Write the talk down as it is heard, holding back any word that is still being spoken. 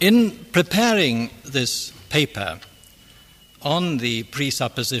In preparing this paper on the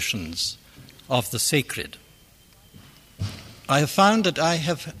presuppositions of the sacred, I have found that I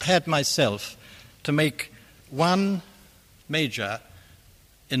have had myself to make one major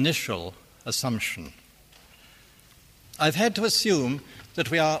initial assumption. I've had to assume that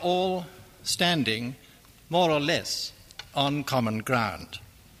we are all standing more or less on common ground.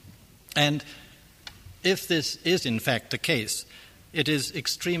 And if this is in fact the case, it is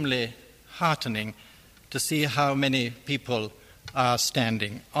extremely heartening to see how many people are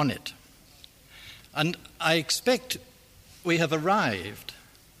standing on it. And I expect we have arrived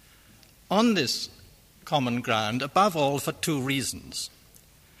on this common ground above all for two reasons.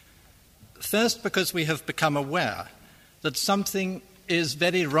 First, because we have become aware that something is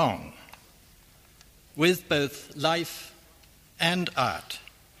very wrong with both life and art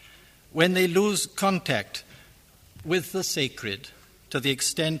when they lose contact with the sacred to the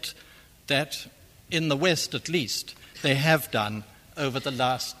extent that, in the West at least, they have done over the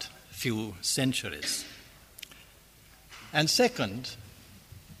last few centuries. And second,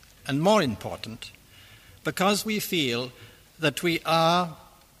 and more important, because we feel that we are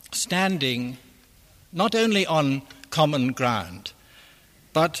standing not only on common ground,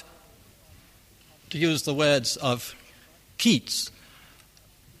 but, to use the words of Keats,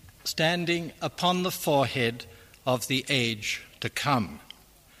 standing upon the forehead of the age to come,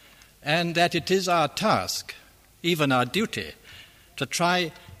 and that it is our task, even our duty, to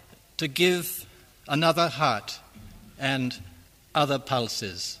try to give another heart and other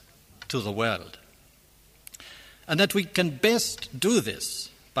pulses to the world. And that we can best do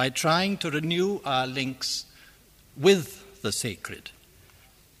this by trying to renew our links with the sacred,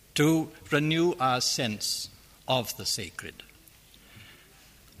 to renew our sense of the sacred.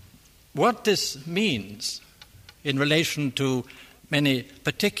 What this means in relation to many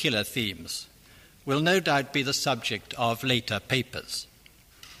particular themes will no doubt be the subject of later papers.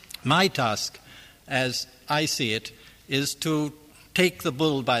 My task, as I see it, is to take the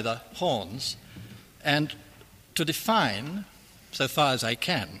bull by the horns and to define, so far as I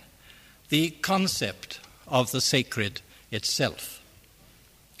can, the concept of the sacred itself,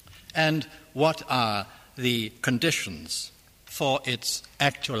 and what are the conditions for its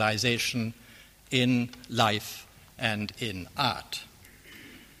actualization in life and in art.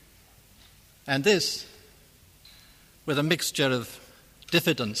 And this, with a mixture of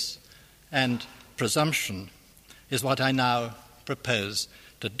diffidence and presumption, is what I now propose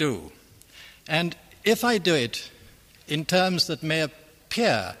to do. And if I do it in terms that may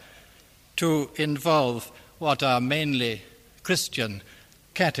appear to involve what are mainly Christian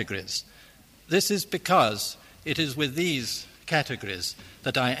categories, this is because it is with these categories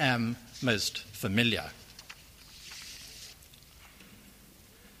that I am most familiar.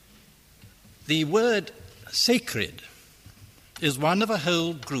 The word sacred is one of a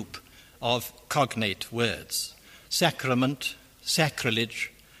whole group of cognate words: sacrament,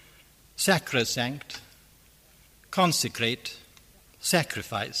 sacrilege, sacrosanct, consecrate,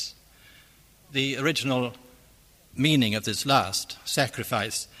 sacrifice. The original meaning of this last,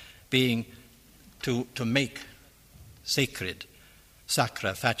 sacrifice, being to make sacred,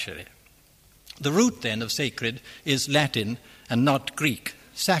 sacra facere. The root, then, of sacred is Latin and not Greek,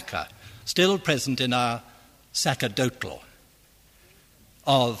 sacra, still present in our sacerdotal,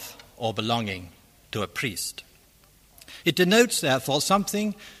 of or belonging to a priest. It denotes, therefore,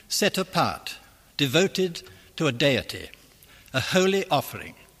 something set apart, devoted to a deity, a holy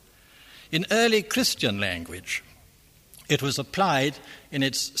offering. In early Christian language, it was applied in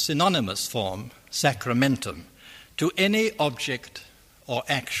its synonymous form, sacramentum, to any object or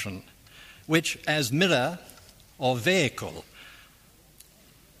action which, as mirror or vehicle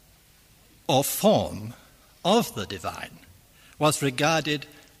or form of the divine, was regarded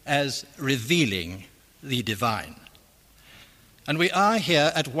as revealing the divine. And we are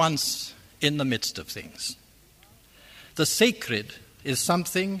here at once in the midst of things. The sacred is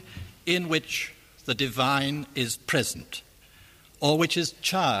something in which the divine is present, or which is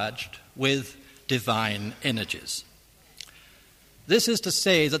charged with divine energies. This is to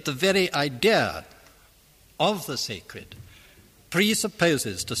say that the very idea of the sacred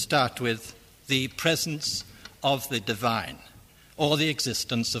presupposes, to start with, the presence of the divine, or the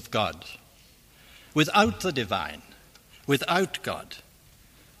existence of God. Without the divine, without God,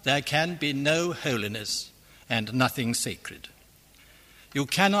 there can be no holiness and nothing sacred. You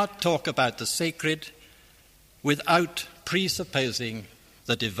cannot talk about the sacred without presupposing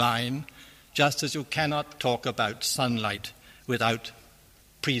the divine, just as you cannot talk about sunlight without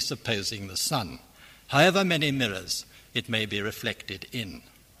presupposing the sun, however many mirrors it may be reflected in.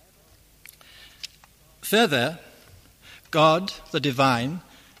 Further, God, the divine,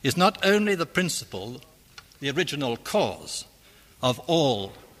 is not only the principle, the original cause of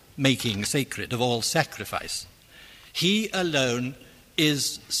all making sacred, of all sacrifice. He alone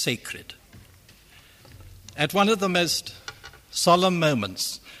is sacred. At one of the most solemn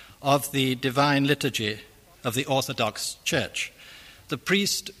moments of the divine liturgy of the Orthodox Church, the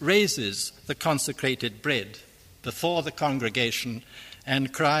priest raises the consecrated bread before the congregation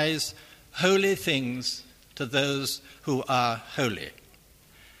and cries, "Holy things to those who are holy."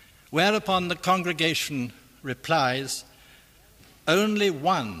 Whereupon the congregation replies, "Only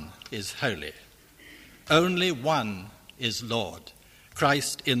one is holy, only one is Lord,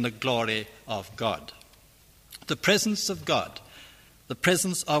 Christ in the glory of God." The presence of God, the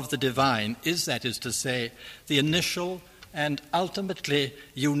presence of the divine, is, that is to say, the initial and ultimately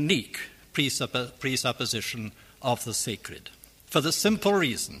unique presupposition of the sacred, for the simple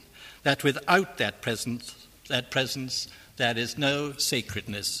reason that without that presence, there is no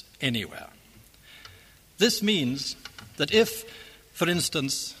sacredness anywhere. This means that if, for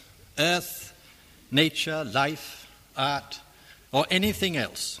instance, earth, nature, life, art, or anything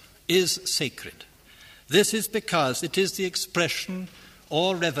else is sacred, this is because it is the expression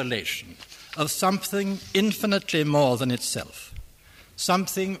or revelation of something infinitely more than itself,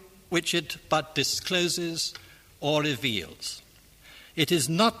 something which it but discloses or reveals. It is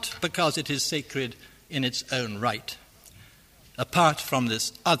not because it is sacred in its own right, apart from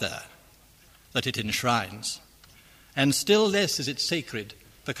this other that it enshrines, and still less is it sacred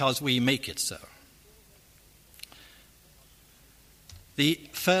because we make it so. The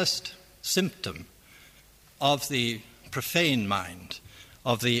first symptom of the profane mind,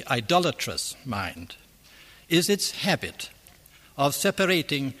 of the idolatrous mind, is its habit of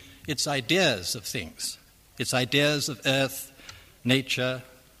separating its ideas of things, its ideas of earth, nature,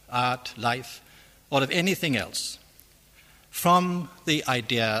 art, life, or of anything else, from the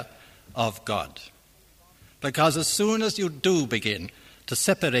idea of God. Because as soon as you do begin to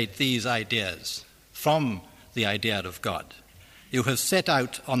separate these ideas from the idea of God, you have set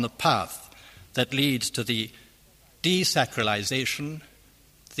out on the path that leads to the desacralization,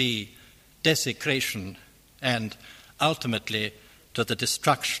 the desecration, and ultimately to the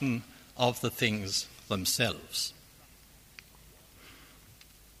destruction of the things themselves.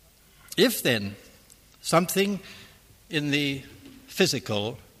 If then something in the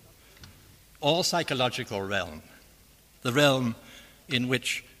physical or psychological realm, the realm in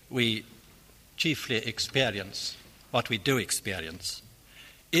which we chiefly experience what we do experience,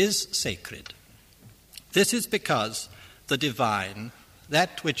 is sacred, this is because the divine,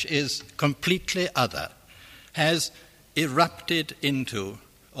 that which is completely other, has erupted into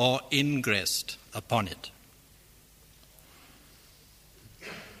or ingressed upon it.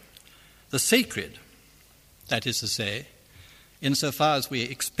 The sacred, that is to say, insofar as we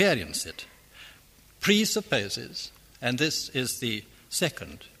experience it, presupposes, and this is the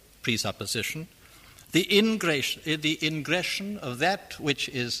second presupposition, the ingression of that which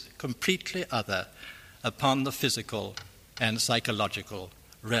is completely other upon the physical and psychological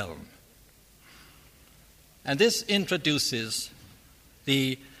realm. And this introduces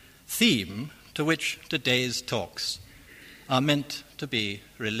the theme to which today's talks are meant to be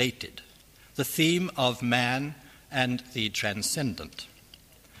related, the theme of man and the transcendent.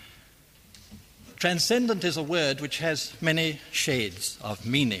 Transcendent is a word which has many shades of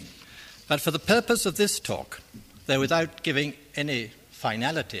meaning, but for the purpose of this talk, though without giving any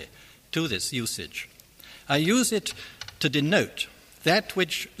finality to this usage, I use it to denote that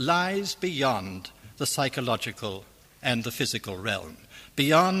which lies beyond the psychological and the physical realm,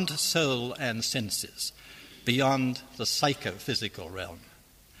 beyond soul and senses, beyond the psychophysical realm.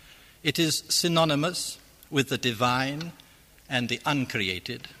 It is synonymous with the divine and the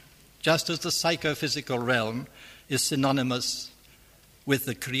uncreated, just as the psychophysical realm is synonymous with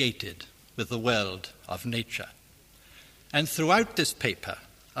the created, with the world of nature. And throughout this paper,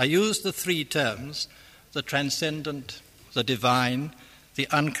 I use the three terms, the transcendent, the divine, the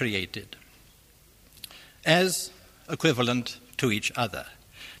uncreated, as equivalent to each other,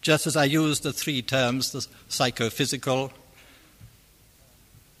 just as I use the three terms, the psychophysical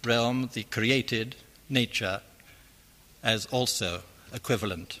realm, the created, nature, as also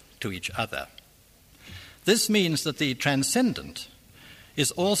equivalent to each other. This means that the transcendent is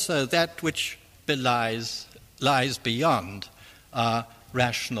also that which lies beyond our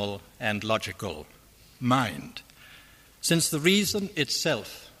rational and logical mind, since the reason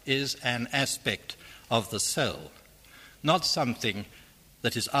itself is an aspect of the soul, not something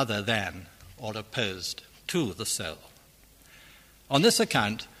that is other than or opposed to the soul. On this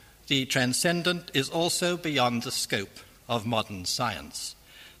account, the transcendent is also beyond the scope of modern science,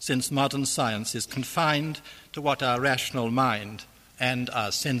 since modern science is confined to what our rational mind and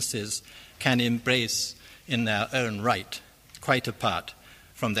our senses can embrace in their own right, quite apart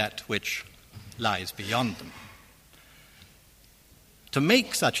from that which lies beyond them. To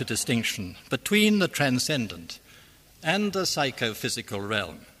make such a distinction between the transcendent and the psychophysical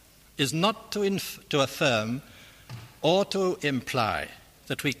realm is not to affirm or to imply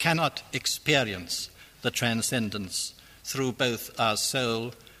that we cannot experience the transcendence through both our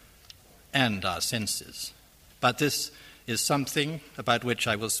soul and our senses. But this is something about which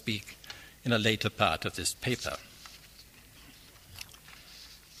I will speak in a later part of this paper.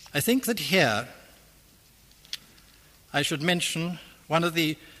 I think that here I should mention one of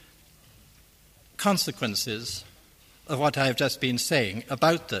the consequences of what I have just been saying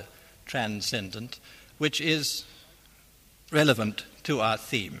about the transcendent, which is relevant to our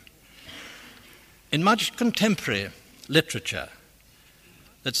theme. In much contemporary literature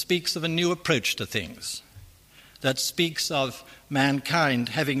that speaks of a new approach to things, that speaks of mankind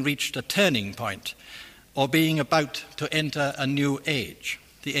having reached a turning point or being about to enter a new age,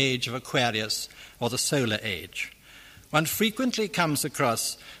 the age of Aquarius or the solar age, one frequently comes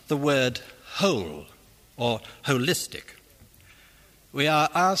across the word whole or holistic. We are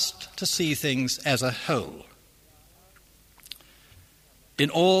asked to see things as a whole, in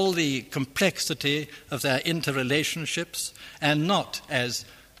all the complexity of their interrelationships, and not as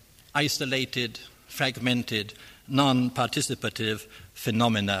isolated, fragmented, non-participative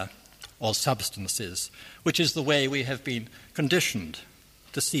phenomena or substances, which is the way we have been conditioned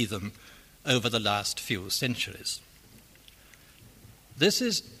to see them over the last few centuries. This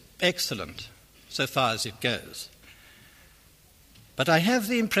is excellent so far as it goes, but I have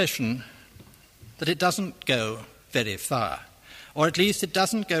the impression that it doesn't go very far, or at least it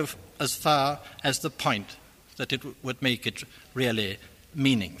doesn't go as far as the point that it would make it really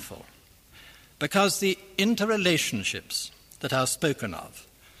meaningful. Because the interrelationships that are spoken of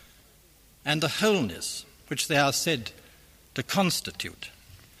and the wholeness which they are said to constitute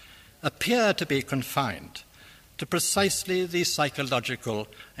appear to be confined to precisely the psychological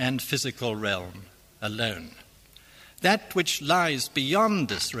and physical realm alone. That which lies beyond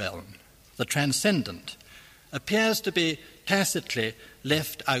this realm, the transcendent, appears to be tacitly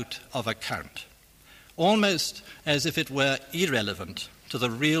left out of account, almost as if it were irrelevant to the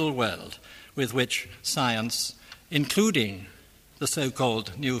real world with which science, including the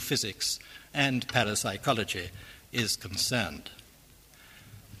so-called new physics and parapsychology, is concerned.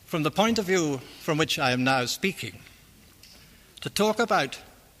 From the point of view from which I am now speaking, to talk about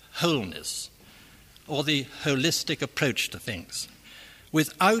wholeness or the holistic approach to things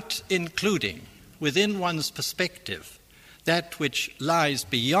without including within one's perspective that which lies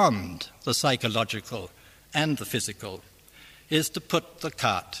beyond the psychological and the physical is to put the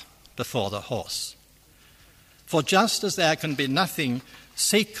cart before the horse. For just as there can be nothing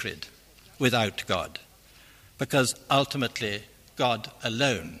sacred without God, because ultimately God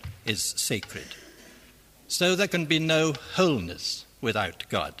alone is sacred, so there can be no wholeness without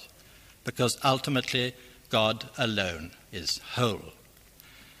God, because ultimately God alone is whole.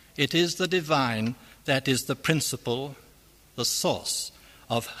 It is the divine that is the principle, the source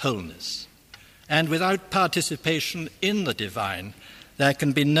of wholeness. And without participation in the divine, there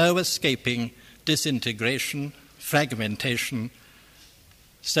can be no escaping disintegration, fragmentation,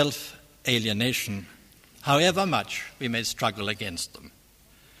 self-alienation, however much we may struggle against them.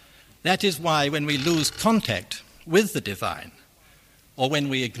 That is why when we lose contact with the divine, or when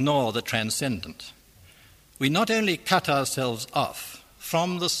we ignore the transcendent, we not only cut ourselves off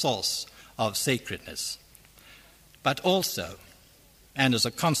from the source of sacredness, but also, and as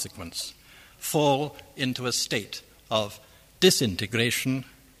a consequence, fall into a state of disintegration,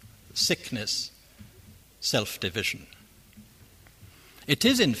 sickness, self-division. It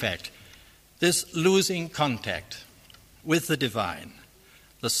is, in fact, this losing contact with the divine,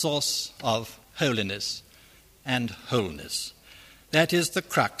 the source of holiness and wholeness, that is the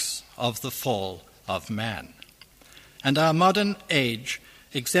crux of the fall of man. And our modern age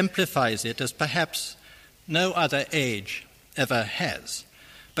exemplifies it as perhaps no other age ever has,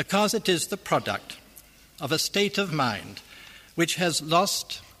 because it is the product of a state of mind which has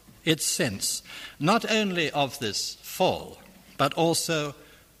lost its sense not only of this fall, but also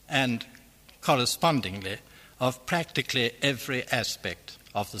and correspondingly of practically every aspect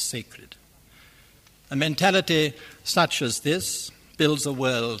of the sacred. A mentality such as this builds a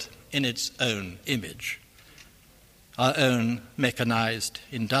world in its own image, our own mechanized,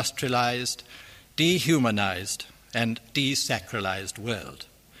 industrialized, dehumanized, and desacralized world.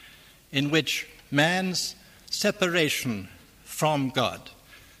 in which man's separation from God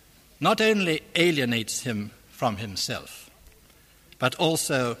not only alienates him from himself, but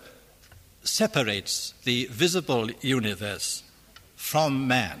also separates the visible universe from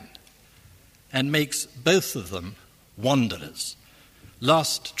man and makes both of them wanderers,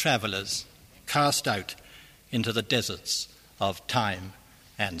 lost travelers cast out into the deserts of time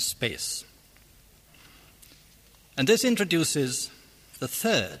and space. And this introduces the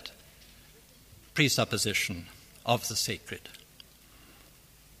third presupposition of the sacred.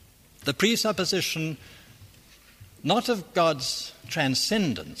 The presupposition not of God's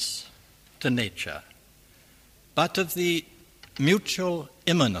transcendence to nature, but of the mutual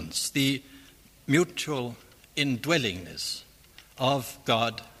immanence, the mutual indwellingness of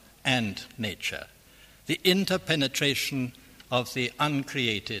God and nature, the interpenetration of the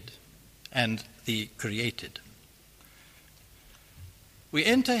uncreated and the created. We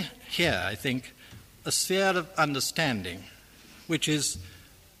enter here, I think, a sphere of understanding which is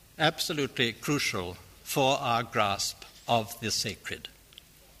absolutely crucial for our grasp of the sacred.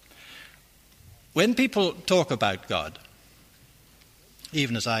 When people talk about God,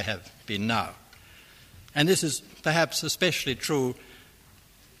 even as I have been now, and this is perhaps especially true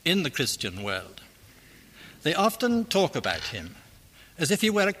in the Christian world, they often talk about him as if he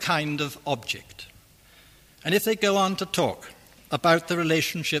were a kind of object. And if they go on to talk about the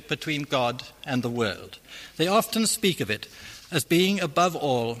relationship between God and the world, they often speak of it as being above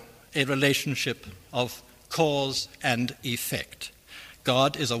all a relationship of cause and effect.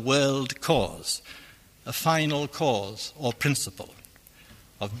 God is a world cause, a final cause or principle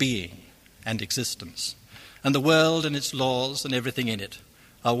of being and existence. And the world and its laws and everything in it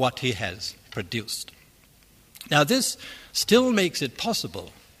are what he has produced. Now, this still makes it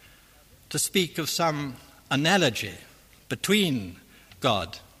possible to speak of some analogy between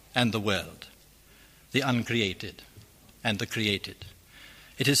God and the world, the uncreated and the created.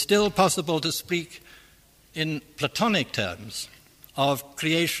 It is still possible to speak in Platonic terms of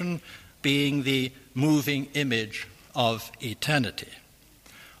creation being the moving image of eternity,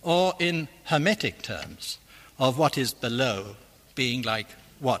 or in Hermetic terms of what is below being like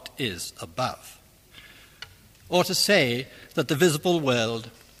what is above, or to say that the visible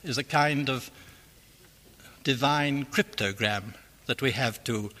world is a kind of divine cryptogram that we have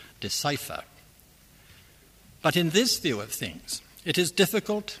to decipher. But in this view of things, it is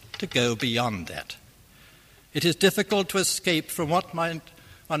difficult to go beyond that. It is difficult to escape from what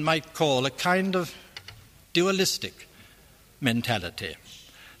one might call a kind of dualistic mentality,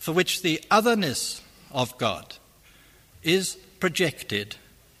 for which the otherness of God is projected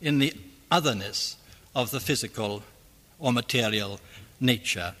in the otherness of the physical or material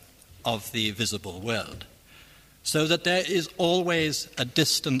nature of the visible world, so that there is always a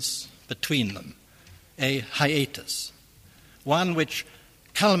distance between them, a hiatus, one which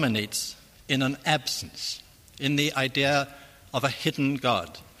culminates in an absence, in the idea of a hidden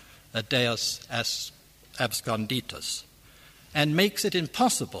God, a Deus absconditus, and makes it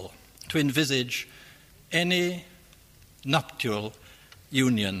impossible to envisage any nuptial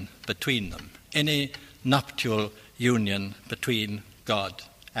union between them, any nuptial union between God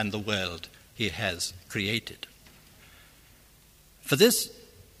and the world he has created. For this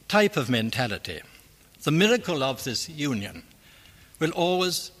type of mentality, the miracle of this union will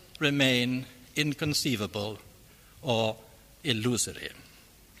always remain inconceivable or illusory.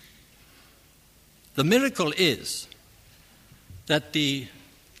 The miracle is that the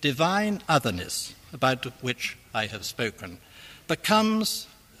divine otherness about which I have spoken becomes,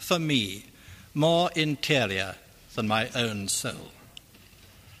 for me, more interior than my own soul.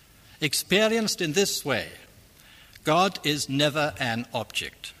 Experienced in this way, God is never an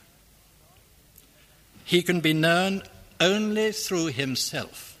object. He can be known only through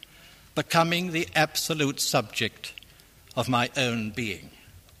himself, becoming the absolute subject of my own being.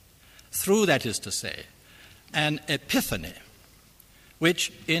 Through, that is to say, an epiphany,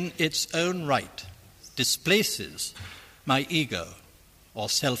 which in its own right displaces my ego or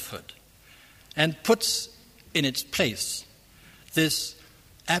selfhood and puts in its place this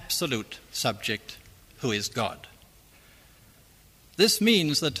absolute subject who is God. This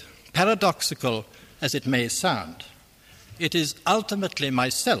means that, paradoxical as it may sound, it is ultimately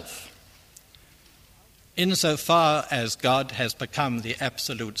myself, insofar as God has become the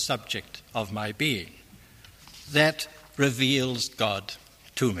absolute subject of my being, that reveals God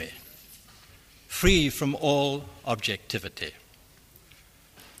to me, free from all objectivity.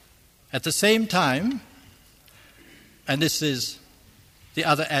 At the same time, and this is the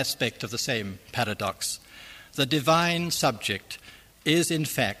other aspect of the same paradox, the divine subject is in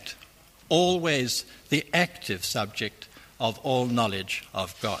fact always the active subject of all knowledge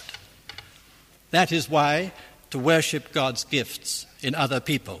of God. That is why to worship God's gifts in other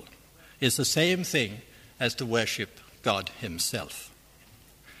people is the same thing as to worship God himself.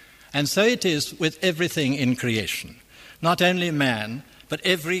 And so it is with everything in creation. Not only man, but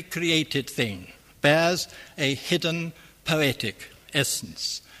every created thing bears a hidden poetic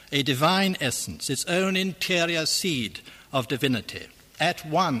essence, a divine essence, its own interior seed of divinity, at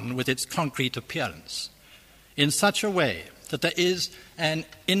one with its concrete appearance, in such a way that there is an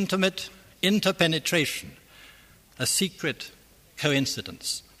intimate interpenetration, a secret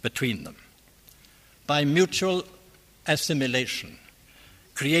coincidence between them. By mutual assimilation,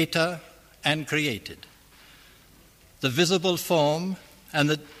 creator and created, the visible form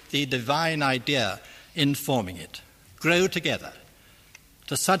and the divine idea informing it grow together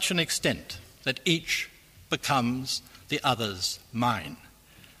to such an extent that each becomes the other's mind.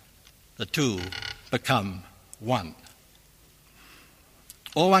 The two become one.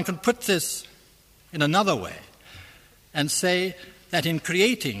 Or one can put this in another way and say that in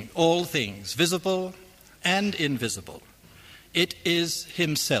creating all things, visible and invisible, it is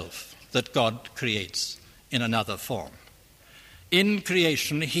himself that God creates in another form. In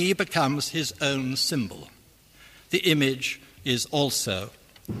creation, he becomes his own symbol. The image is also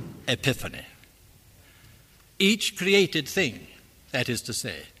epiphany. Each created thing, that is to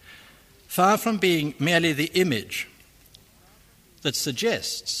say, far from being merely the image that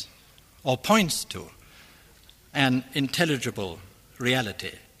suggests or points to an intelligible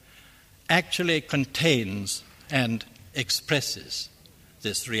reality, actually contains and expresses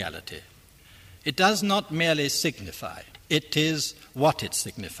this reality. It does not merely signify, it is what it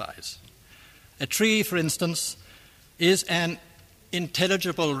signifies. A tree, for instance, is an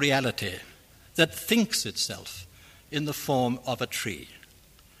intelligible reality that thinks itself in the form of a tree.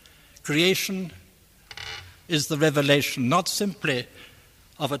 Creation is the revelation not simply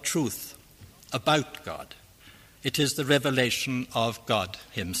of a truth about God, it is the revelation of God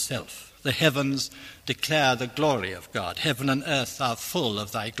himself. The heavens declare the glory of God. Heaven and earth are full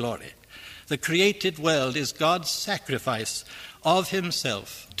of thy glory. The created world is God's sacrifice of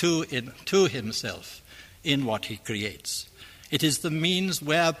himself to himself in what he creates. It is the means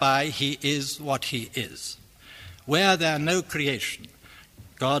whereby he is what he is. Were there no creation,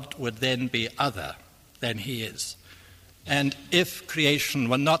 God would then be other than he is. And if creation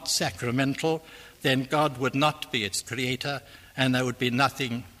were not sacramental, then God would not be its creator, and there would be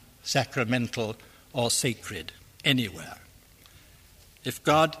nothing sacramental or sacred anywhere. If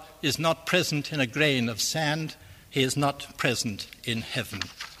God is not present in a grain of sand, he is not present in heaven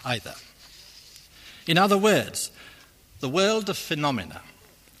either. In other words, the world of phenomena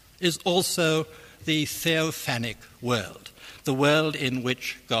is also the theophanic world, the world in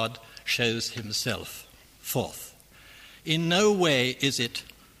which God shows himself forth. In no way is it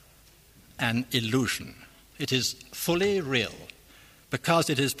an illusion. It is fully real because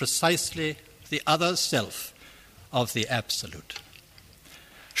it is precisely the other self of the Absolute.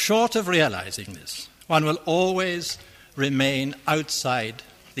 Short of realizing this, one will always remain outside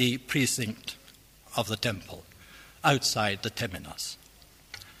the precinct of the temple, outside the temenos.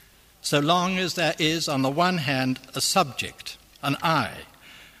 So long as there is, on the one hand, a subject, an I,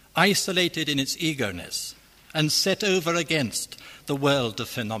 isolated in its egoness and set over against the world of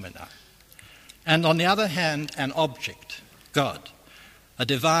phenomena, and on the other hand, an object, God, a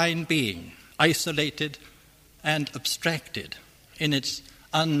divine being, isolated and abstracted in its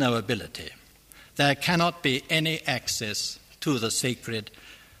unknowability, there cannot be any access to the sacred,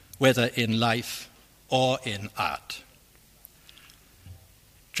 whether in life or in art.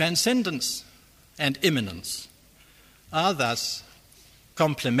 Transcendence and immanence are thus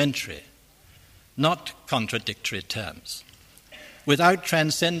complementary, not contradictory terms. Without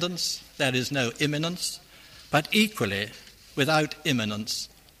transcendence, there is no immanence, but equally, without immanence,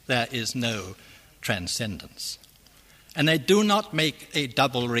 there is no transcendence. And they do not make a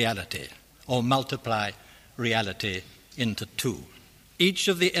double reality or multiply reality into two. Each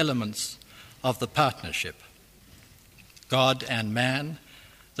of the elements of the partnership, God and man,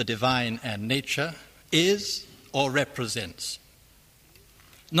 the divine and nature, is or represents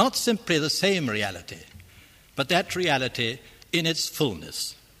not simply the same reality, but that reality in its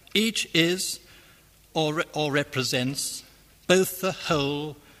fullness. Each is or represents both the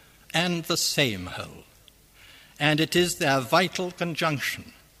whole and the same whole. And it is their vital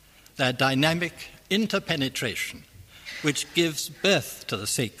conjunction, their dynamic interpenetration, which gives birth to the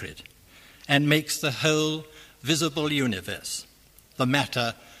sacred and makes the whole visible universe the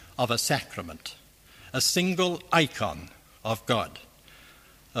matter of a sacrament, a single icon of God,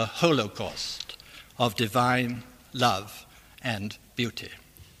 a holocaust of divine love and beauty.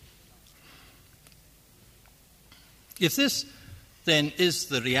 If this, then, is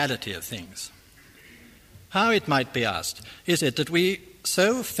the reality of things, how, it might be asked, is it that we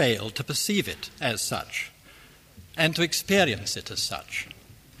so fail to perceive it as such and to experience it as such?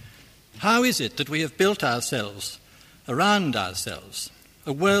 How is it that we have built ourselves, around ourselves,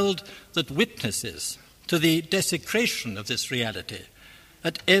 a world that witnesses to the desecration of this reality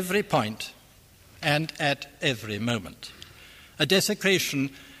at every point and at every moment? A desecration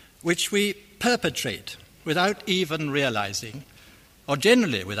which we perpetrate without even realizing, or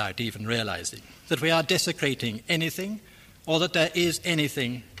generally without even realizing, that we are desecrating anything or that there is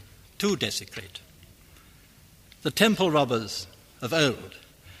anything to desecrate. The temple robbers of old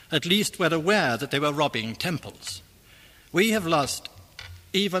at least were aware that they were robbing temples. We have lost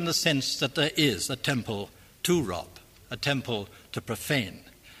even the sense that there is a temple to rob, a temple to profane.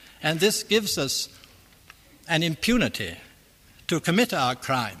 And this gives us an impunity to commit our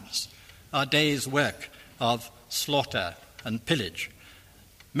crimes, our day's work of slaughter and pillage,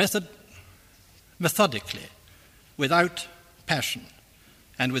 methodically, without passion,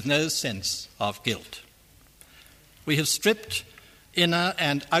 and with no sense of guilt. We have stripped inner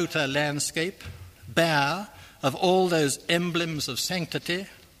and outer landscape bare of all those emblems of sanctity,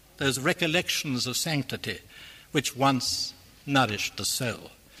 those recollections of sanctity which once nourished the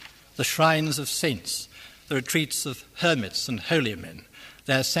soul. The shrines of saints, the retreats of hermits and holy men,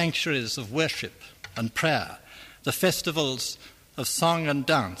 their sanctuaries of worship and prayer, the festivals of song and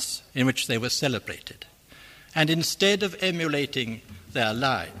dance in which they were celebrated. And instead of emulating their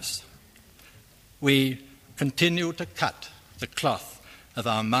lives, we continue to cut the cloth of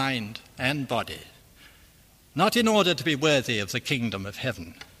our mind and body, not in order to be worthy of the kingdom of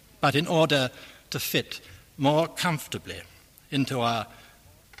heaven, but in order to fit more comfortably into our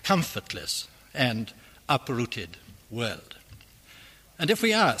comfortless and uprooted world. And if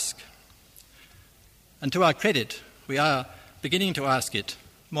we ask, and to our credit, we are beginning to ask it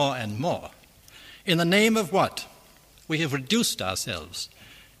more and more, in the name of what we have reduced ourselves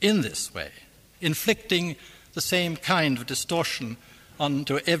in this way, inflicting the same kind of distortion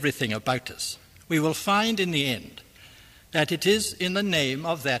onto everything about us, we will find in the end that it is in the name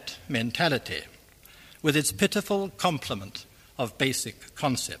of that mentality, with its pitiful complement of basic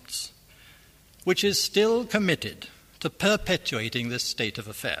concepts, which is still committed to perpetuating this state of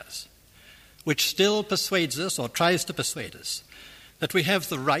affairs, which still persuades us, or tries to persuade us, that we have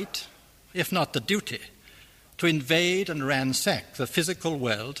the right, if not the duty, to invade and ransack the physical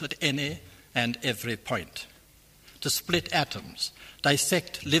world at any and every point, to split atoms,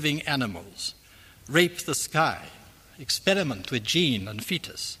 dissect living animals, rape the sky, experiment with gene and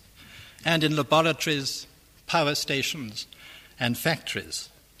fetus, and in laboratories, power stations, and factories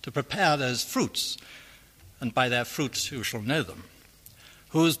to prepare those fruits, and by their fruits you shall know them,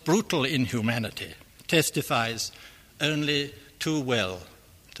 whose brutal inhumanity testifies only too well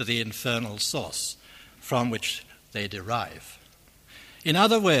to the infernal source from which they derive. In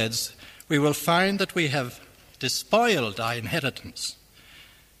other words, we will find that we have despoiled our inheritance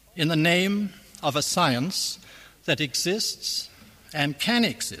in the name of a science that exists and can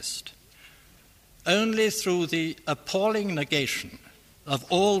exist only through the appalling negation of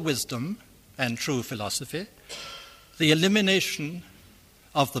all wisdom and true philosophy, the elimination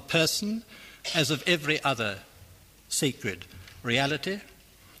of the person as of every other sacred reality,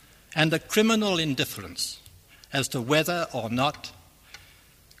 and a criminal indifference as to whether or not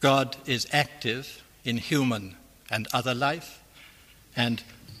God is active in human and other life, and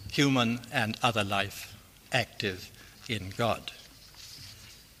human and other life active in God.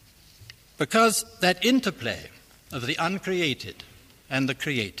 Because that interplay of the uncreated and the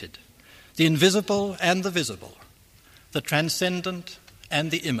created, the invisible and the visible, the transcendent and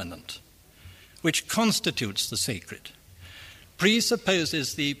the immanent, which constitutes the sacred,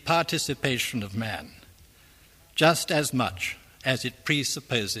 presupposes the participation of man just as much as it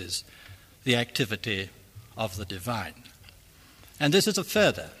presupposes the activity of the divine. And this is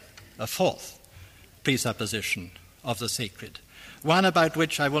a fourth presupposition of the sacred, one about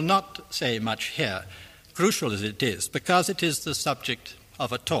which I will not say much here, crucial as it is, because it is the subject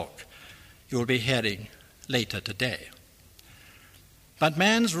of a talk you will be hearing later today. But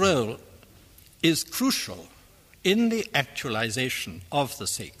man's role is crucial in the actualization of the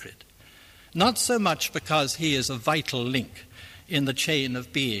sacred, not so much because he is a vital link in the chain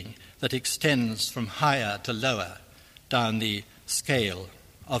of being that extends from higher to lower down the scale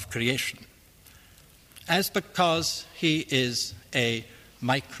of creation, as because he is a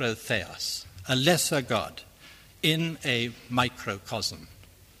microtheos, a lesser God in a microcosm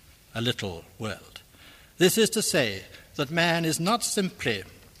a little world. This is to say that man is not simply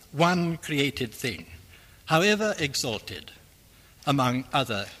one created thing, however exalted among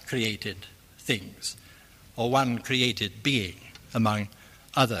other created things, or one created being among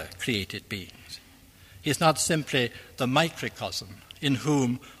other created beings. He is not simply the microcosm in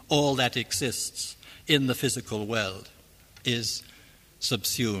whom all that exists in the physical world is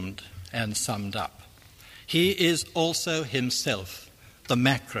subsumed and summed up. He is also himself the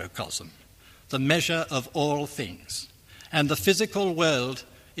macrocosm, the measure of all things, and the physical world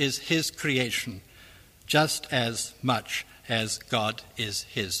is his creation just as much as God is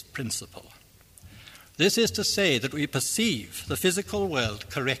his principle. This is to say that we perceive the physical world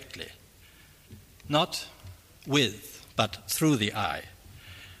correctly, not with but through the eye,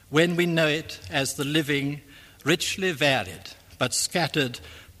 when we know it as the living, richly varied but scattered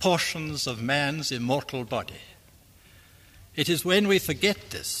portions of man's immortal body. It is when we forget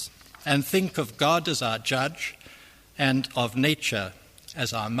this and think of God as our judge and of nature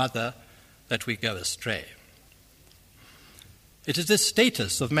as our mother that we go astray. It is this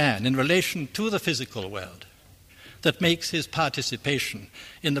status of man in relation to the physical world that makes his participation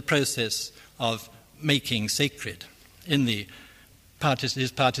in the process of making sacred, in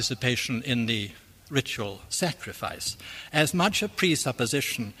his participation in the ritual sacrifice, as much a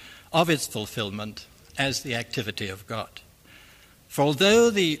presupposition of its fulfillment as the activity of God. For although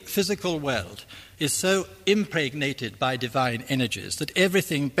the physical world is so impregnated by divine energies that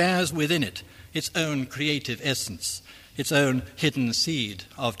everything bears within it its own creative essence, its own hidden seed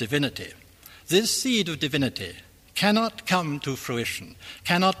of divinity, this seed of divinity cannot come to fruition,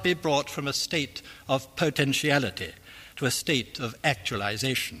 cannot be brought from a state of potentiality to a state of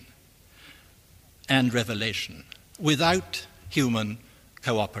actualization and revelation without human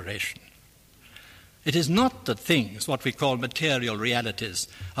cooperation. It is not that things, what we call material realities,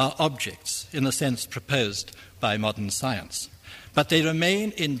 are objects in the sense proposed by modern science, but they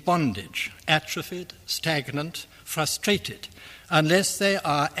remain in bondage, atrophied, stagnant, frustrated, unless they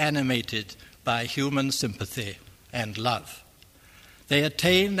are animated by human sympathy and love. They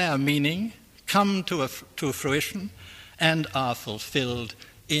attain their meaning, come to fruition, and are fulfilled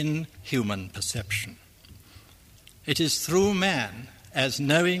in human perception. It is through man as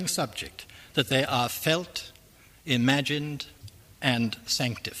knowing subject that they are felt, imagined, and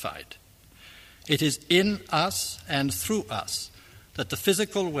sanctified. It is in us and through us that the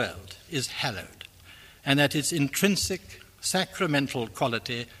physical world is hallowed, and that its intrinsic sacramental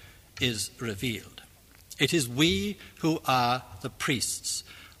quality is revealed. It is we who are the priests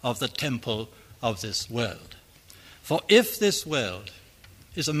of the temple of this world. For if this world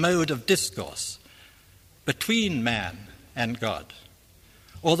is a mode of discourse between man and God,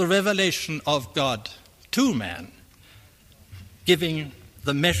 or the revelation of God to man, giving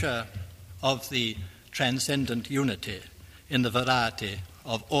the measure of the transcendent unity in the variety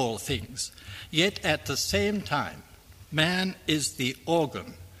of all things, yet at the same time, man is the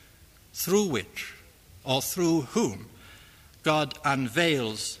organ through which or through whom God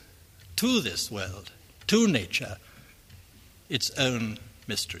unveils to this world, to nature, its own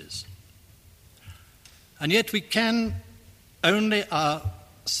mysteries. And yet we can only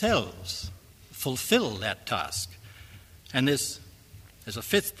ourselves fulfill that task. And this is a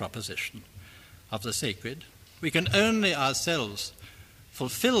fifth proposition of the sacred. We can only ourselves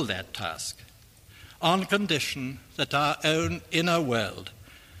fulfill that task on condition that our own inner world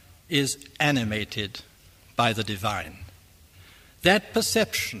is animated by the divine. That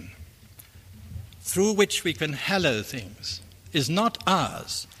perception through which we can hallow things is not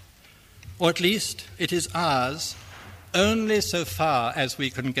ours, or at least it is ours only so far as we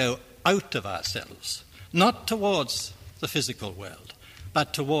can go out of ourselves, not towards the physical world,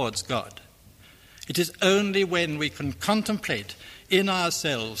 but towards God. It is only when we can contemplate in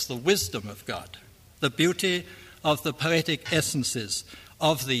ourselves the wisdom of God, the beauty of the poetic essences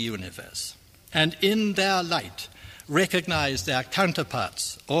of the universe, and in their light recognize their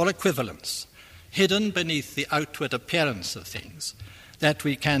counterparts or equivalents hidden beneath the outward appearance of things, that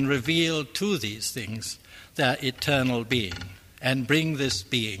we can reveal to these things their eternal being and bring this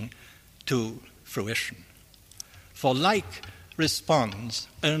being to fruition. For like responds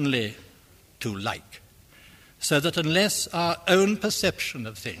only to like, so that unless our own perception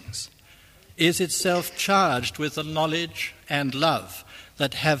of things is itself charged with the knowledge and love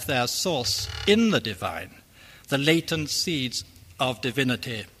that have their source in the divine, the latent seeds of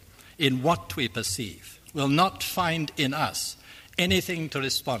divinity in what we perceive will not find in us anything to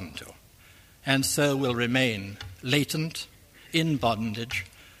respond to, and so will remain latent, in bondage,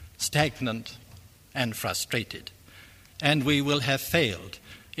 stagnant, and frustrated. And we will have failed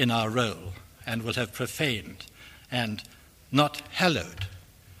in our role and will have profaned and not hallowed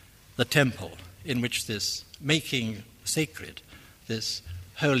the temple in which this making sacred, this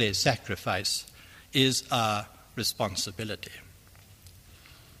holy sacrifice, is our responsibility.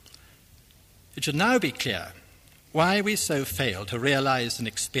 It should now be clear why we so fail to realize and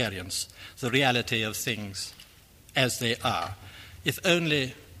experience the reality of things as they are, if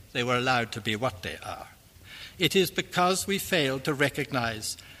only they were allowed to be what they are. It is because we fail to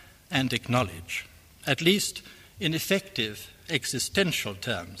recognize and acknowledge, at least in effective existential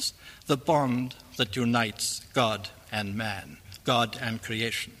terms, the bond that unites God and man, God and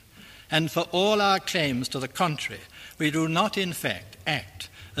creation. And for all our claims to the contrary, we do not in fact act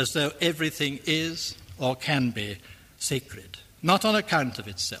as though everything is or can be sacred, not on account of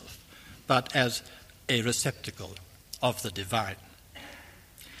itself, but as a receptacle of the divine.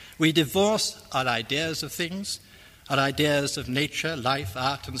 We divorce our ideas of things, our ideas of nature, life,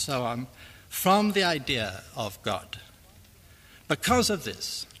 art, and so on, from the idea of God. Because of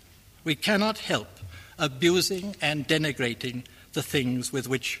this, we cannot help abusing and denigrating the things with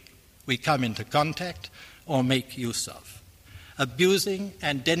which we come into contact or make use of, abusing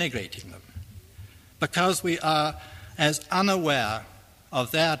and denigrating them, because we are as unaware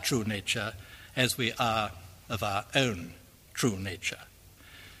of their true nature as we are of our own true nature.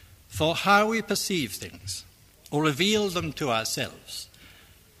 For how we perceive things or reveal them to ourselves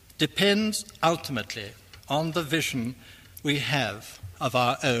depends ultimately on the vision we have of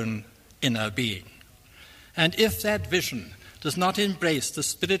our own inner being. And if that vision does not embrace the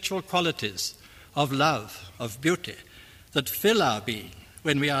spiritual qualities of love, of beauty, that fill our being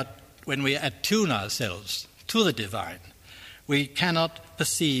when we attune ourselves to the divine, we cannot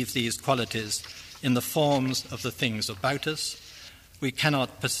perceive these qualities in the forms of the things about us. We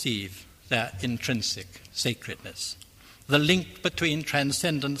cannot perceive their intrinsic sacredness. The link between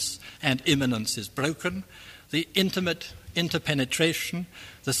transcendence and immanence is broken. The intimate interpenetration,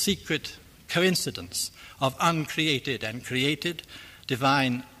 the secret coincidence of uncreated and created,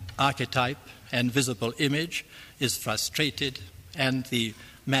 divine archetype and visible image is frustrated, and the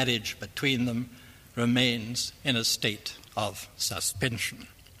marriage between them remains in a state of suspension.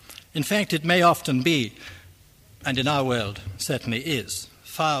 In fact, it may often be, and in our world certainly is,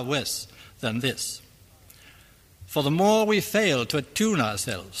 far worse than this. For the more we fail to attune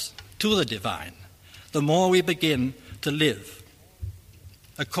ourselves to the divine, the more we begin to live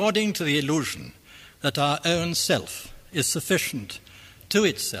according to the illusion that our own self is sufficient to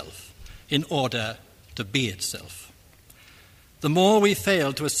itself in order to be itself. The more we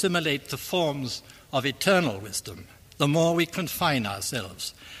fail to assimilate the forms of eternal wisdom, the more we confine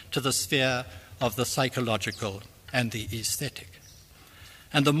ourselves to the sphere of the psychological and the aesthetic.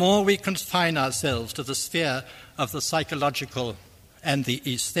 And the more we confine ourselves to the sphere of the psychological and the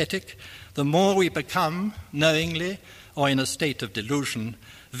aesthetic, the more we become, knowingly or in a state of delusion,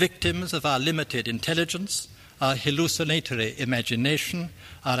 victims of our limited intelligence, our hallucinatory imagination,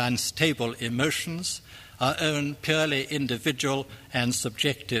 our unstable emotions, our own purely individual and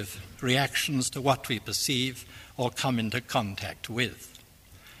subjective reactions to what we perceive or come into contact with.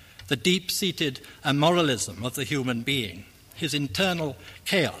 The deep-seated immoralism of the human being, his internal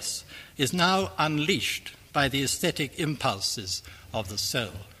chaos, is now unleashed by the aesthetic impulses of the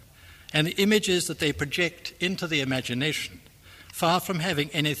soul. And the images that they project into the imagination, far from having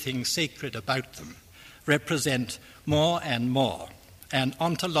anything sacred about them, represent more and more an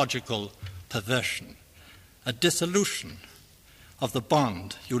ontological perversion, a dissolution of the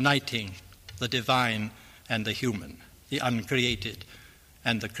bond uniting the divine and the human, the uncreated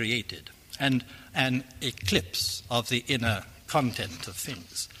and the created, and an eclipse of the inner content of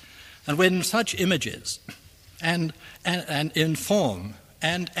things. And when such images and inform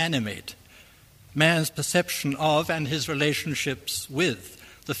and animate man's perception of and his relationships with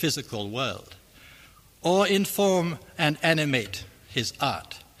the physical world, or inform and animate his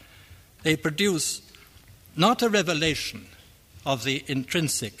art, they produce not a revelation of the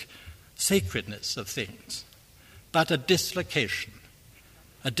intrinsic sacredness of things, but a dislocation,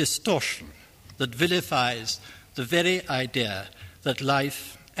 a distortion that vilifies the very idea that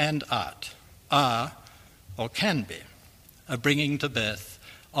life and art are, or can be, a bringing to birth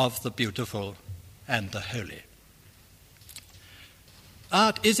of the beautiful and the holy.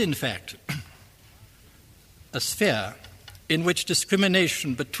 Art is, in fact, a sphere in which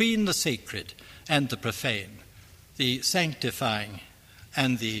discrimination between the sacred and the profane, the sanctifying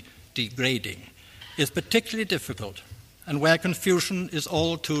and the degrading, is particularly difficult, and where confusion is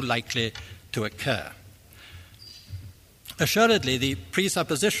all too likely to occur. Assuredly, the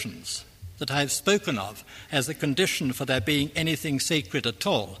presuppositions that I have spoken of as a condition for there being anything sacred at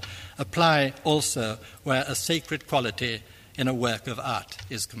all apply also where a sacred quality in a work of art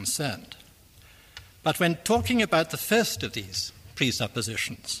is concerned. But when talking about the first of these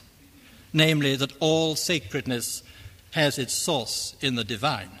presuppositions, namely that all sacredness has its source in the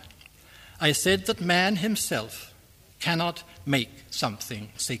divine, I said that man himself cannot make something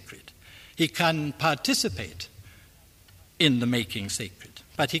sacred. He can participate in the making sacred,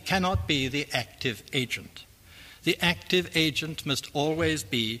 but he cannot be the active agent. The active agent must always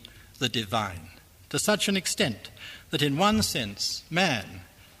be the divine, to such an extent that in one sense man,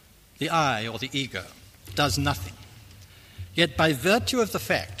 the I or the ego, does nothing. Yet by virtue of the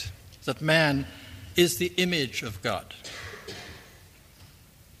fact that man is the image of God,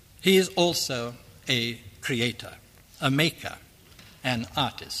 he is also a creator, a maker, an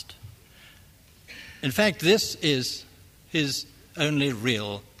artist. In fact, this is his only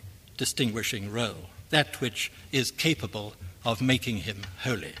real distinguishing role, that which is capable of making him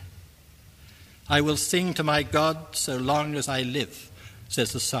holy. I will sing to my God so long as I live,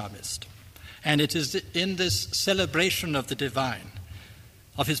 says the psalmist. And it is in this celebration of the divine,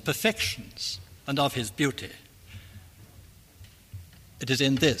 of his perfections and of his beauty, it is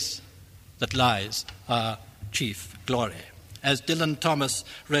in this that lies our chief glory. As Dylan Thomas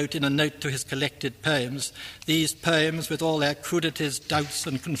wrote in a note to his collected poems, these poems, with all their crudities, doubts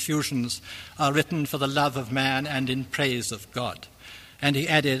and confusions, are written for the love of man and in praise of God. And he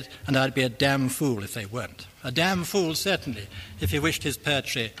added, and I'd be a damn fool if they weren't. A damn fool, certainly, if he wished his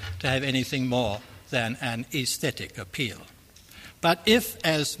poetry to have anything more than an aesthetic appeal. But if,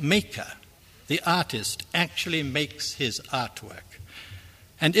 as maker, the artist actually makes his artwork,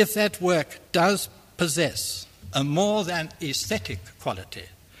 and if that work does possess a more than aesthetic quality,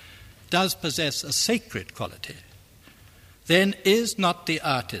 does possess a sacred quality, then is not the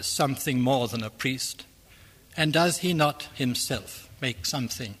artist something more than a priest? And does he not himself make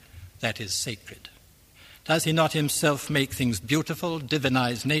something that is sacred? Does he not himself make things beautiful,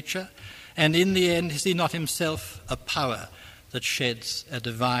 divinize nature? And in the end, is he not himself a power that sheds a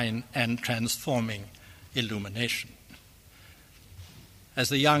divine and transforming illumination? As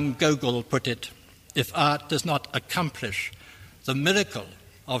the young Gogol put it, if art does not accomplish the miracle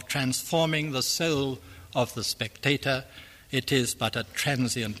of transforming the soul of the spectator, it is but a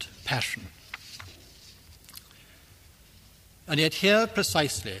transient passion. And yet here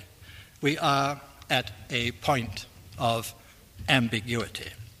precisely we are at a point of ambiguity.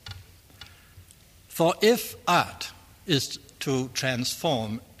 For if art is to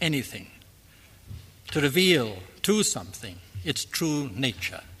transform anything, to reveal to something its true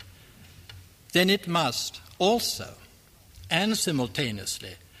nature, then it must also and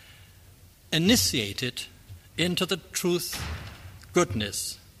simultaneously initiate it into the truth,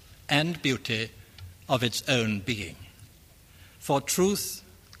 goodness, and beauty of its own being. For truth,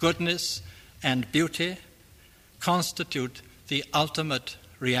 goodness, and beauty constitute the ultimate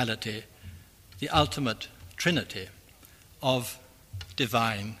reality, the ultimate trinity of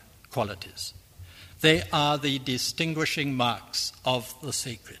divine qualities. They are the distinguishing marks of the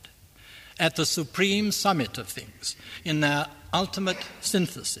sacred. At the supreme summit of things, in their ultimate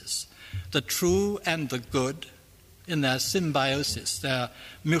synthesis, the true and the good, in their symbiosis, their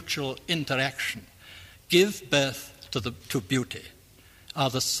mutual interaction, give birth to beauty, are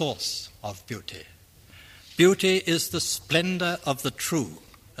the source of beauty. Beauty is the splendor of the true,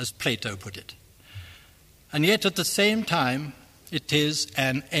 as Plato put it. And yet at the same time, it is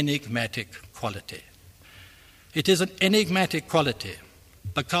an enigmatic quality. It is an enigmatic quality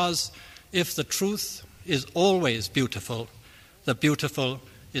because if the truth is always beautiful, the beautiful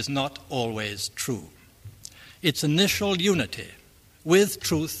is not always true. Its initial unity with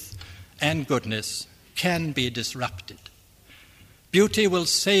truth and goodness can be disrupted. Beauty will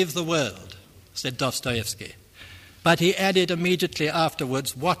save the world, said Dostoevsky. But he added immediately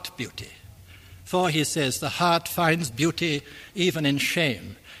afterwards, what beauty? For, he says, the heart finds beauty even in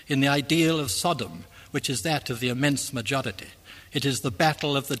shame, in the ideal of Sodom, which is that of the immense majority. It is the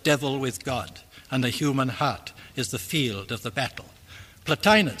battle of the devil with God, and the human heart is the field of the battle.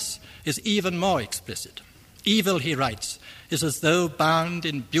 Plotinus is even more explicit. Evil, he writes, is as though bound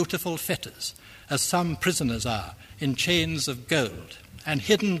in beautiful fetters, as some prisoners are, in chains of gold, and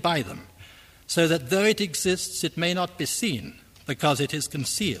hidden by them, so that though it exists, it may not be seen, because it is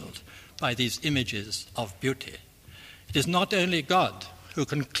concealed by these images of beauty. It is not only God who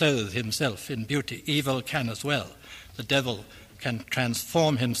can clothe himself in beauty, evil can as well. The devil can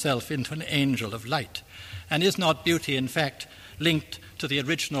transform himself into an angel of light. And is not beauty, in fact, linked to the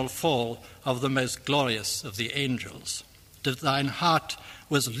original fall of the most glorious of the angels? Thine heart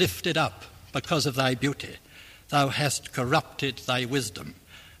was lifted up because of thy beauty. Thou hast corrupted thy wisdom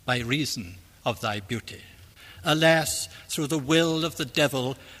by reason of thy beauty. Alas, through the will of the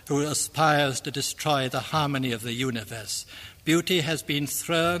devil who aspires to destroy the harmony of the universe, beauty has been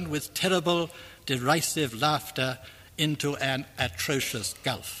thrown with terrible, derisive laughter into an atrocious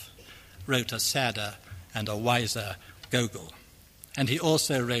gulf, wrote a sadder and a wiser Gogol. And he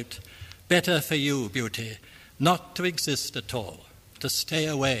also wrote, better for you, beauty, not to exist at all, to stay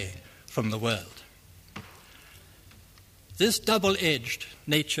away from the world. This double-edged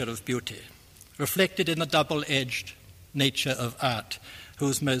nature of beauty, reflected in the double-edged nature of art,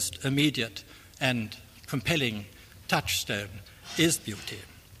 whose most immediate and compelling touchstone is beauty,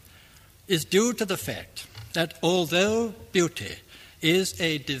 is due to the fact that although beauty is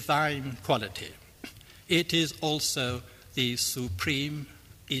a divine quality, it is also the supreme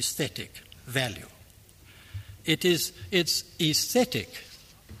aesthetic value. It is its aesthetic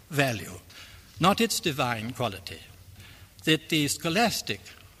value, not its divine quality, that the scholastic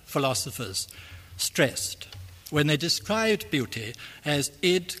philosophers stressed when they described beauty as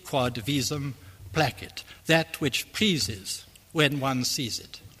id quod visum placet, that which pleases when one sees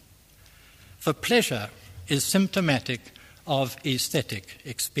it. For pleasure is symptomatic of aesthetic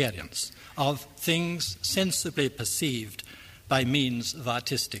experience, of things sensibly perceived by means of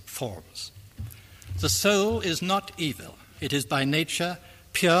artistic forms. The soul is not evil. It is by nature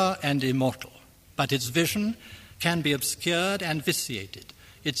pure and immortal, but its vision can be obscured and vitiated.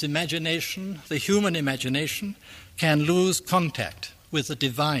 Its imagination, the human imagination, can lose contact with the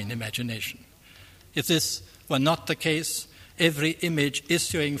divine imagination. If this were not the case, every image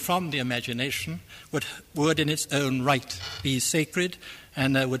issuing from the imagination would in its own right be sacred,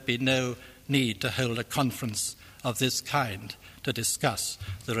 and there would be no need to hold a conference of this kind to discuss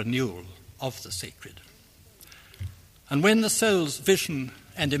the renewal of the sacred. And when the soul's vision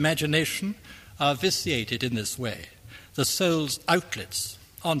and imagination are vitiated in this way, the soul's outlets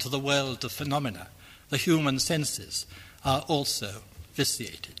onto the world of phenomena, the human senses, are also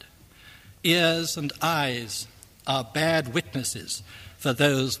vitiated. Ears and eyes are bad witnesses for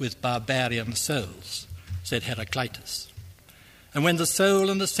those with barbarian souls, said Heraclitus. And when the soul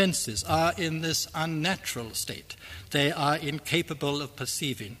and the senses are in this unnatural state, they are incapable of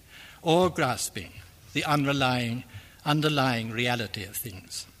perceiving or grasping the underlying reality of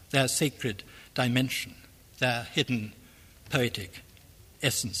things, their sacred dimension, their hidden poetic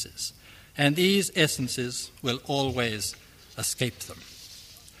essences. And these essences will always escape them.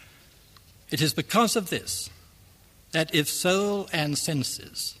 It is because of this that if soul and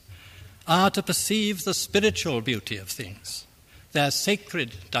senses are to perceive the spiritual beauty of things, their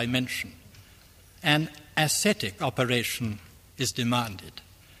sacred dimension, an ascetic operation is demanded,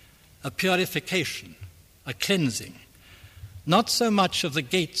 a purification, a cleansing, not so much of the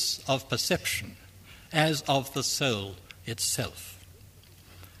gates of perception as of the soul itself.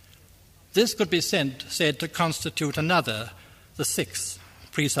 This could be said to constitute another, the sixth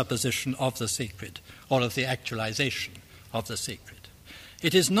presupposition of the sacred, or of the actualization of the sacred.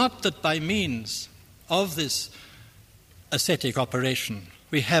 It is not that by means of this ascetic operation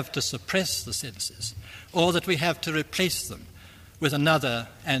we have to suppress the senses, or that we have to replace them with another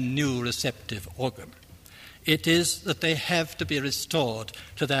and new receptive organ. It is that they have to be restored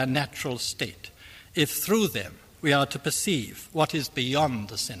to their natural state, if through them we are to perceive what is beyond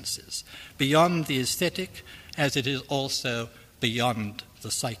the senses, beyond the aesthetic, as it is also beyond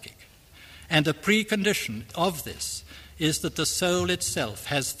the psychic. And a precondition of this is that the soul itself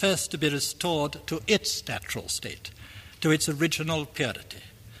has first to be restored to its natural state, to its original purity.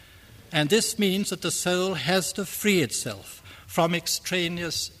 And this means that the soul has to free itself from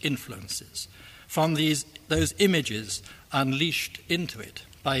extraneous influences, from those images unleashed into it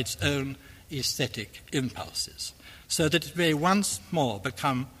by its own aesthetic impulses, so that it may once more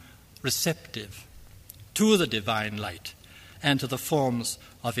become receptive to the divine light and to the forms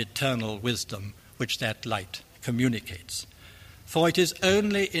of eternal wisdom which that light communicates. For it is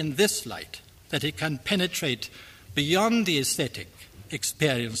only in this light that it can penetrate beyond the aesthetic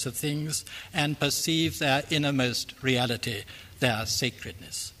experience of things and perceive their innermost reality, their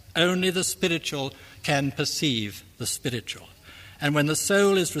sacredness. Only the spiritual can perceive the spiritual. And when the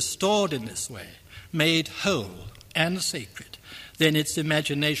soul is restored in this way, made whole and sacred, then its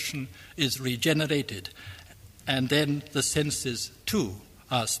imagination is regenerated, and then the senses too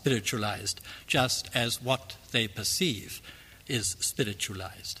are spiritualized, just as what they perceive is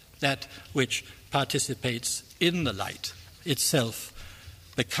spiritualized. That which participates in the light itself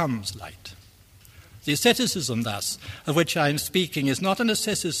becomes light. The asceticism, thus, of which I am speaking, is not an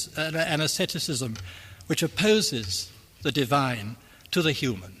asceticism which opposes the divine to the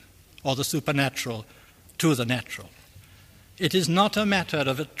human, or the supernatural to the natural. It is not a matter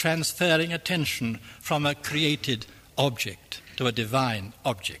of transferring attention from a created object to a divine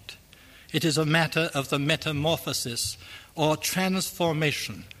object. It is a matter of the metamorphosis or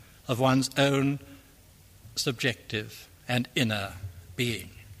transformation of one's own subjective and inner being.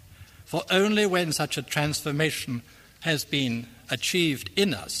 For only when such a transformation has been achieved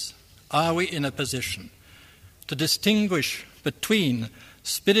in us are we in a position to distinguish between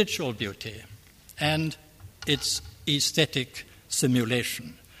spiritual beauty and its aesthetic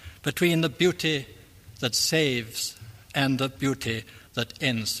simulation, between the beauty that saves and the beauty that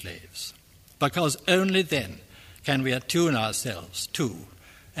enslaves. Because only then can we attune ourselves to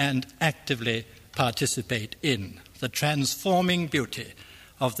and actively participate in the transforming beauty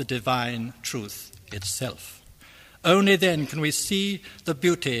of the divine truth itself. Only then can we see the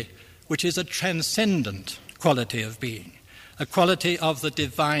beauty which is a transcendent quality of being, a quality of the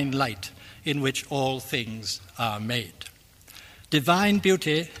divine light in which all things are made. Divine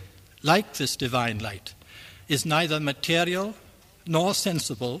beauty, like this divine light, is neither material nor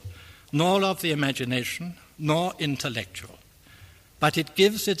sensible, nor of the imagination, nor intellectual, but it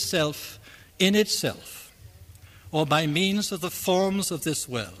gives itself in itself, or by means of the forms of this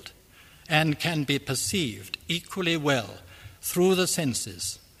world, and can be perceived equally well through the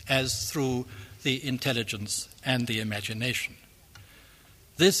senses as through the intelligence and the imagination.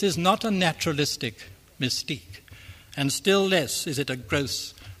 This is not a naturalistic mystique, and still less is it a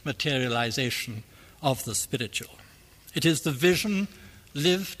gross materialization of the spiritual. It is the vision,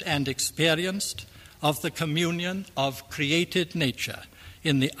 lived and experienced, of the communion of created nature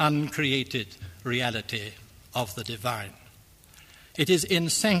in the uncreated reality of the divine. It is in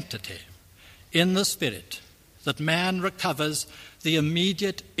sanctity, in the Spirit, that man recovers the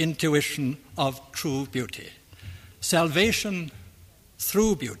immediate intuition of true beauty. Salvation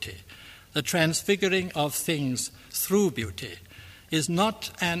through beauty, the transfiguring of things through beauty, is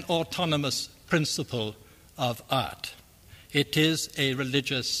not an autonomous principle of art. It is a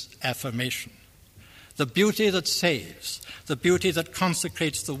religious affirmation. The beauty that saves, the beauty that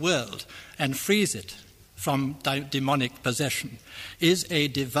consecrates the world and frees it from demonic possession, is a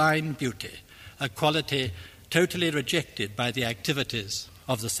divine beauty, a quality totally rejected by the activities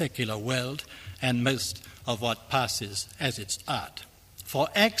of the secular world and most of what passes as its art. For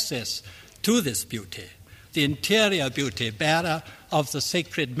access to this beauty, the interior beauty, bearer of the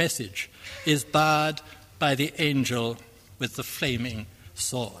sacred message, is barred by the angel with the flaming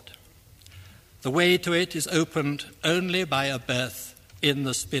sword. The way to it is opened only by a birth in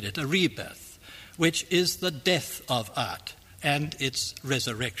the Spirit, a rebirth, which is the death of art and its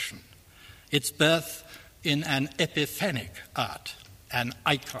resurrection. Its birth in an epiphanic art, an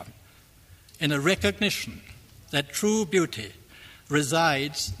icon, in a recognition that true beauty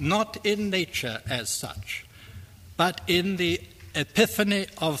resides not in nature as such, but in the epiphany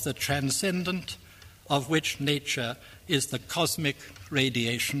of the transcendent, of which nature is the cosmic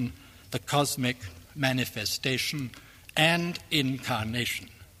radiation, the cosmic manifestation and incarnation.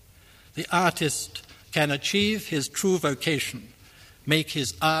 The artist can achieve his true vocation, make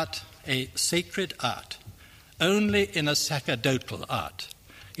his art a sacred art, only in a sacerdotal art,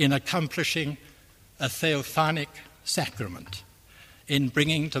 in accomplishing a theophanic sacrament, in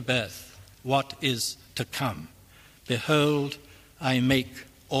bringing to birth what is to come. Behold, I make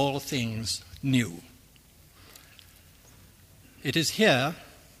all things new. It is here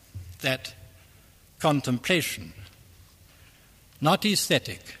that contemplation, not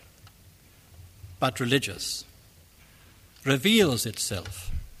aesthetic, but religious, reveals itself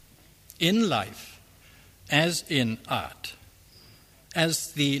in life as in art,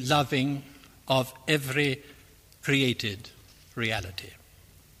 as the loving of every created reality.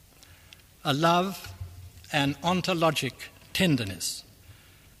 A love, an ontologic tenderness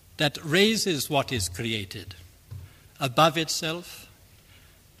that raises what is created above itself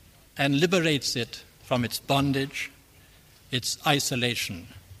and liberates it from its bondage, its isolation,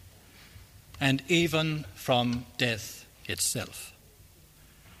 and even from death itself.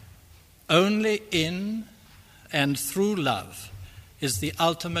 Only in and through love is the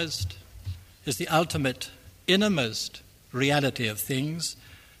ultimate innermost reality of things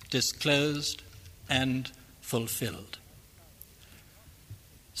disclosed and fulfilled.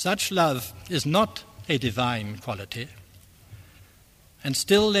 Such love is not a divine quality, and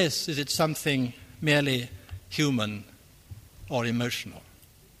still less is it something merely human or emotional.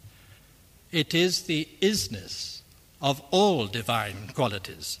 It is the isness of all divine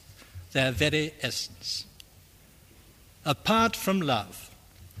qualities, their very essence. Apart from love,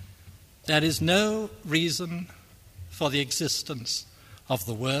 there is no reason for the existence of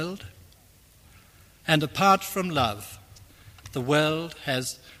the world, and apart from love, the world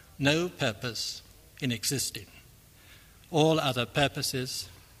has no purpose in existing, all other purposes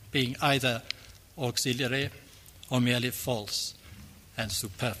being either auxiliary or merely false and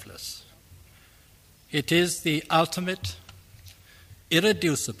superfluous. It is the ultimate,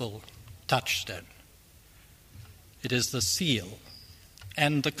 irreducible touchstone. It is the seal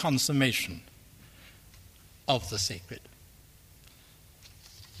and the consummation of the sacred.